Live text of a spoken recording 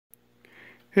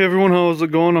Hey everyone, how's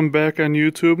it going? I'm back on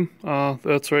YouTube.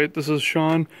 That's right, this is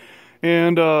Sean.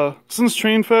 And since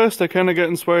Train Fest, I kind of got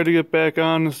inspired to get back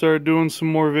on and start doing some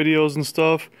more videos and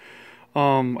stuff.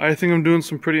 I think I'm doing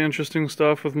some pretty interesting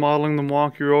stuff with modeling the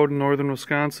Milwaukee Road in northern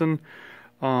Wisconsin,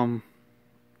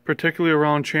 particularly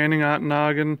around Channing,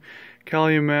 Ontonagon,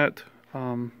 Calumet,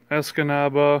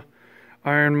 Escanaba,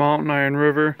 Iron Mountain, Iron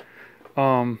River,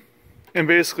 and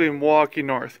basically Milwaukee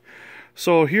North.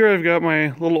 So here I've got my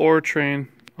little ore train.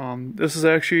 This is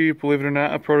actually, believe it or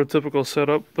not, a prototypical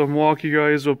setup. The Milwaukee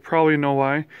guys will probably know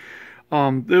why.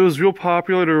 It was real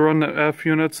popular to run the F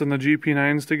units and the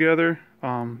GP9s together.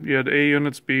 You had A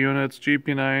units, B units,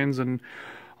 GP9s, and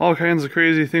all kinds of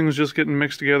crazy things just getting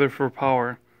mixed together for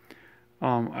power.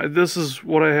 This is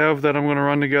what I have that I'm going to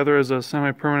run together as a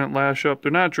semi-permanent lash-up.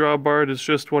 They're not drawbarred, it's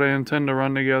just what I intend to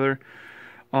run together.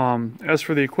 As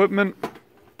for the equipment,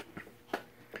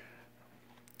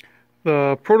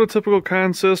 the prototypical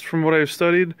consist, from what I've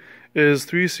studied, is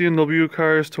 3 C&W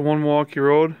cars to 1 Milwaukee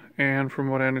Road, and from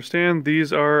what I understand,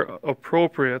 these are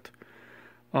appropriate.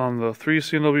 The 3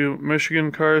 C&W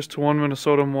Michigan cars to 1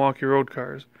 Minnesota Milwaukee Road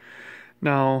cars.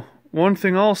 Now, one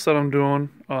thing else that I'm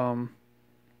doing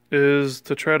is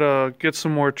to try to get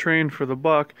some more train for the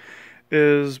buck,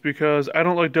 is because I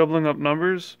don't like doubling up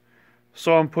numbers,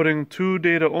 so I'm putting 2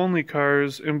 data-only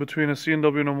cars in between a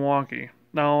C&W and a Milwaukee.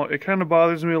 Now, it kind of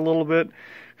bothers me a little bit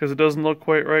because it doesn't look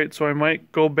quite right, so I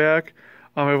might go back.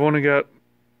 I've only got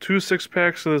 2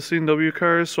 6-packs of the C&W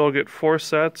cars, so I'll get 4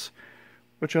 sets,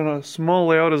 which on a small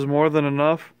layout is more than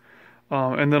enough.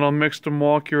 And then I'll mix the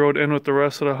Milwaukee Road in with the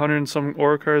rest of the 100 and some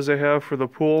ore cars I have for the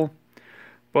pool.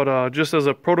 But just as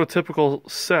a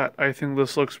prototypical set, I think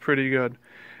this looks pretty good.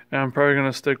 And I'm probably going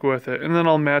to stick with it. And then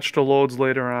I'll match the loads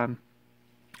later on.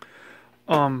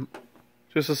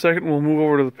 Just a second, we'll move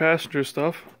over to the passenger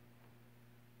stuff.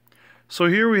 So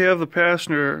here we have the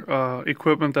passenger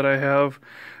equipment that I have.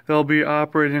 They'll be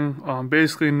operating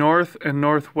basically north and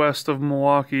northwest of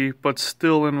Milwaukee, but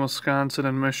still in Wisconsin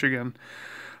and Michigan.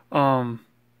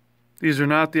 These are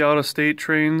not the out-of-state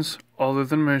trains, other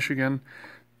than Michigan.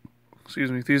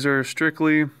 Excuse me. These are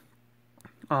strictly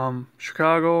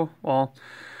Chicago, well,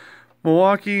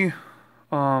 Milwaukee,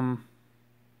 New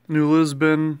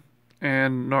Lisbon,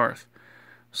 and north.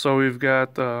 So we've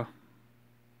got the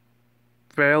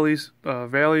Valley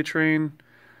train,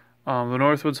 the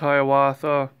Northwoods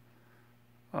Hiawatha,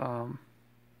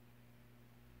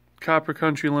 Copper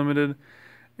Country Limited,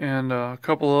 and a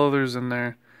couple others in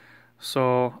there.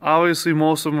 So obviously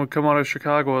most of them would come out of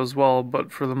Chicago as well,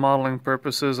 but for the modeling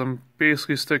purposes, I'm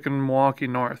basically sticking Milwaukee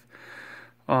North.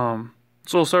 So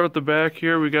we'll start with the back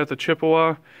here. We got the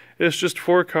Chippewa. It's just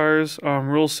 4 cars,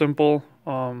 real simple.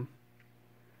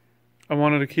 I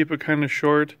wanted to keep it kind of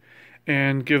short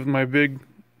and give my big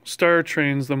star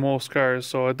trains the most cars.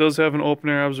 So it does have an open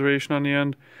air observation on the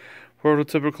end.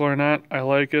 Prototypical or not, I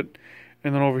like it.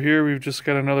 And then over here we've just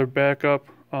got another backup,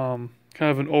 kind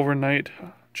of an overnight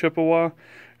Chippewa.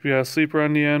 We got a sleeper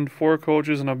on the end, 4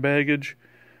 coaches and a baggage.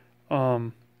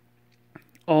 Also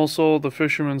the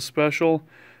Fisherman's Special.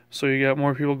 So you got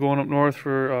more people going up north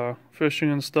for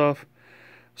fishing and stuff.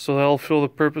 So that'll fill the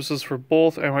purposes for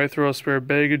both. I might throw a spare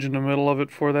baggage in the middle of it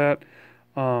for that.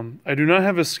 I do not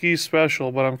have a ski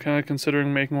special, but I'm kind of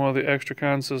considering making one of the extra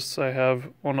consists I have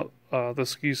on the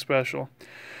ski special.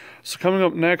 So coming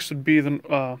up next would be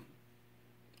the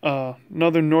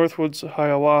another Northwoods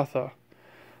Hiawatha,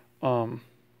 or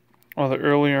the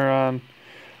earlier on.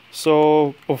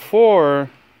 So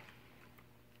before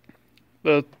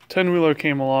the 10-wheeler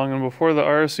came along and before the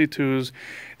RC2s,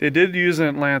 they did use an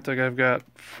Atlantic. I've got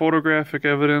photographic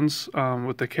evidence,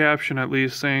 with the caption at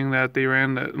least, saying that they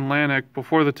ran the Atlantic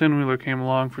before the 10-wheeler came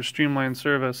along for streamlined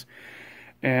service.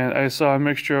 And I saw a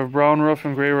mixture of brown roof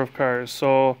and gray roof cars.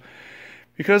 So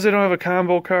because I don't have a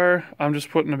combo car, I'm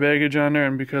just putting the baggage on there,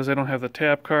 and because I don't have the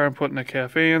tap car, I'm putting a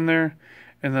cafe in there.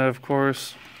 And then of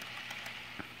course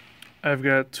I've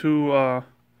got 2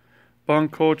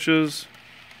 bunk coaches,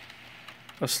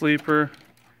 a sleeper,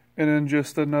 and then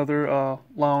just another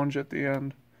lounge at the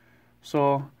end.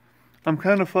 So I'm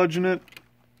kind of fudging it,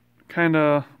 kind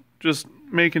of just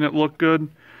making it look good.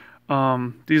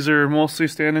 These are mostly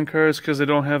standing cars because they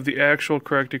don't have the actual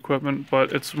correct equipment,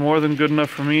 but it's more than good enough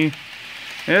for me.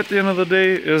 At the end of the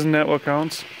day, isn't that what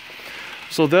counts?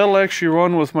 So that'll actually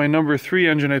run with my number 3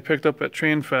 engine I picked up at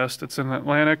Train Fest. It's an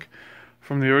Atlantic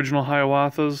from the original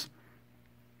Hiawathas.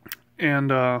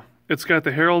 And it's got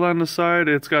the Herald on the side.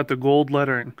 It's got the gold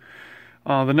lettering.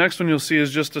 The next one you'll see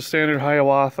is just a standard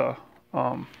Hiawatha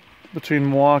between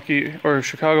Milwaukee, or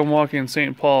Chicago, Milwaukee, and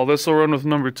St. Paul. This will run with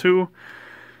number 2.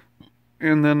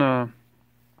 And then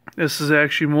This is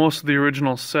actually most of the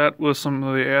original set with some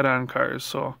of the add-on cars.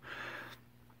 So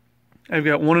I've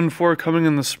got 1 and 4 coming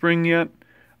in the spring yet.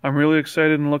 I'm really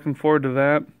excited and looking forward to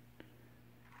that.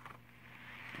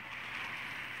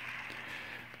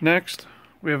 Next,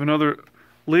 we have another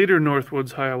later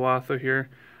Northwoods Hiawatha here.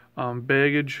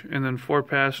 Baggage and then 4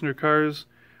 passenger cars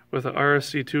with an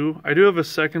RSC2. I do have a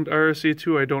second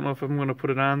RSC2. I don't know if I'm going to put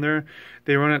it on there.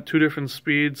 They run at 2 different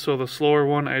speeds, so the slower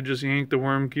one, I just yank the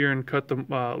worm gear and cut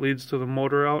the leads to the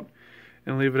motor out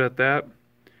and leave it at that.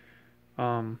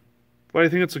 But I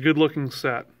think it's a good looking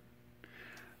set.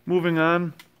 Moving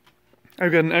on,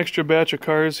 I've got an extra batch of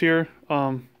cars here.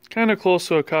 Kind of close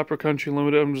to a Copper Country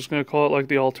Limited. I'm just going to call it like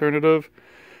the alternative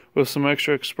with some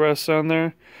extra express on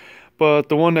there. But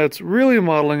the one that's really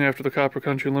modeling after the Copper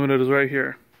Country Limited is right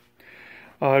here.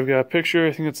 I've got a picture, I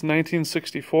think it's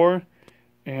 1964,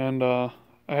 and I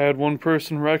had one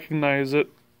person recognize it.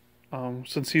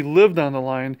 Since he lived on the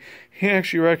line, he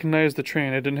actually recognized the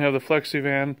train. I didn't have the Flexi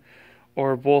van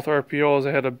or both RPOs.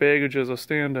 I had a baggage as a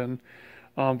stand-in.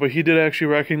 But he did actually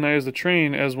recognize the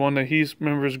train as one that he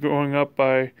remembers growing up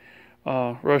by,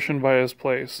 rushing by his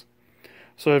place.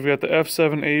 So I've got the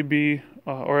F7AB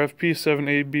or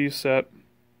FP7AB set,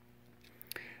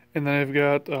 and then I've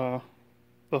got the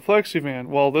Flexi van.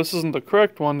 Well, this isn't the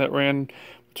correct one that ran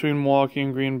between Milwaukee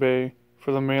and Green Bay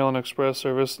for the mail and express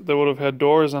service. They would have had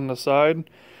doors on the side,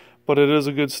 but it is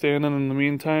a good stand-in in the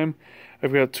meantime.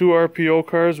 I've got 2 RPO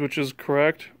cars, which is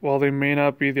correct. While they may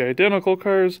not be the identical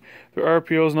cars, they're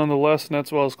RPOs nonetheless, and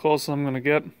that's about as close as I'm going to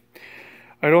get.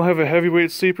 I don't have a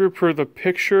heavyweight sleeper per the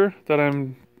picture that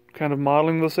I'm kind of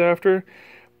modeling this after,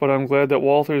 but I'm glad that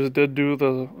Walthers did do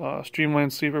the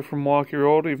streamlined sleeper from Milwaukee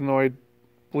Road, even though I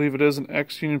believe it is an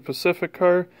ex-Union Pacific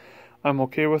car. I'm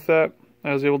okay with that.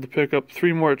 I was able to pick up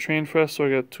 3 more at Train Fest, so I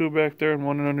got 2 back there and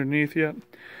 1 underneath yet.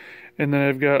 And then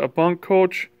I've got a bunk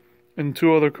coach and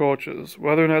 2 other coaches.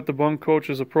 Whether or not the bunk coach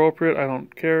is appropriate, I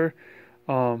don't care.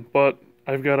 But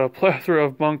I've got a plethora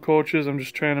of bunk coaches. I'm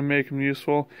just trying to make them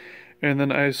useful. And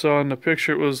then I saw in the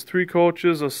picture it was 3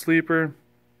 coaches, a sleeper,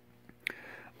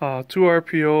 2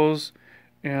 RPOs,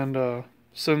 and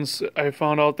since I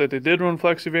found out that they did run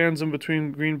Flexi vans in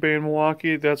between Green Bay and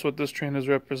Milwaukee, that's what this train is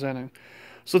representing.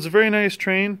 So it's a very nice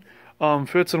train.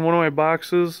 Fits in one of my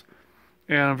boxes,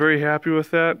 and I'm very happy with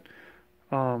that.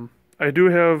 I do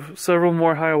have several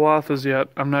more Hiawathas yet.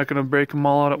 I'm not going to break them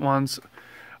all out at once.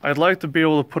 I'd like to be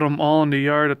able to put them all in the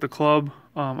yard at the club.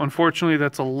 Unfortunately,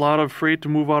 that's a lot of freight to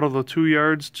move out of the 2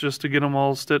 yards just to get them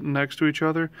all sitting next to each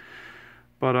other.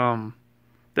 But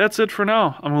that's it for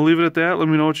now. I'm going to leave it at that. Let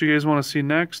me know what you guys want to see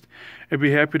next. I'd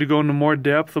be happy to go into more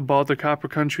depth about the Copper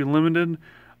Country Limited,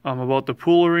 about the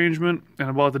pool arrangement, and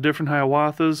about the different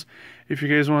Hiawathas. If you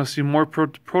guys want to see more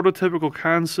prototypical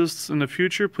consists in the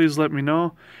future, please let me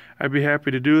know. I'd be happy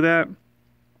to do that.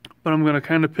 But I'm going to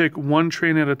kind of pick one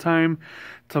train at a time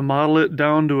to model it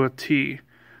down to a T.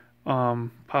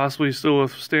 Possibly still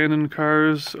with stand-in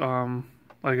cars,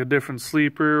 like a different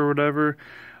sleeper or whatever.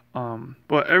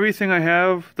 But everything I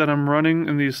have that I'm running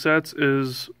in these sets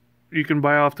is you can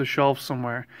buy off the shelf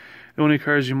somewhere. The only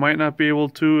cars you might not be able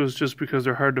to is just because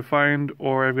they're hard to find,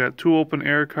 or I've got 2 open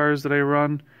air cars that I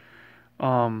run.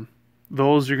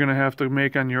 Those you're going to have to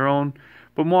make on your own.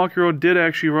 But Milwaukee Road did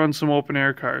actually run some open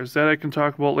air cars. That I can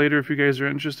talk about later if you guys are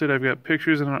interested. I've got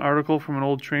pictures and an article from an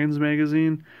old Trains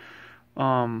magazine.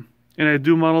 And I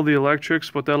do model the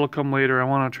electrics, but that'll come later. I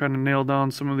want to try to nail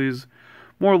down some of these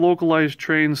more localized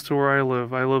trains to where I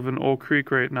live. I live in Oak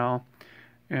Creek right now.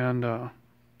 And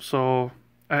so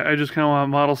I just kind of want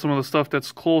to model some of the stuff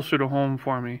that's closer to home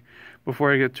for me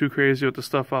before I get too crazy with the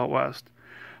stuff out west.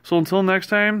 So until next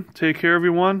time, take care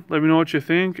everyone. Let me know what you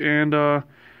think, and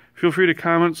feel free to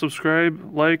comment,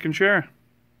 subscribe, like, and share.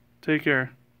 Take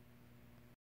care.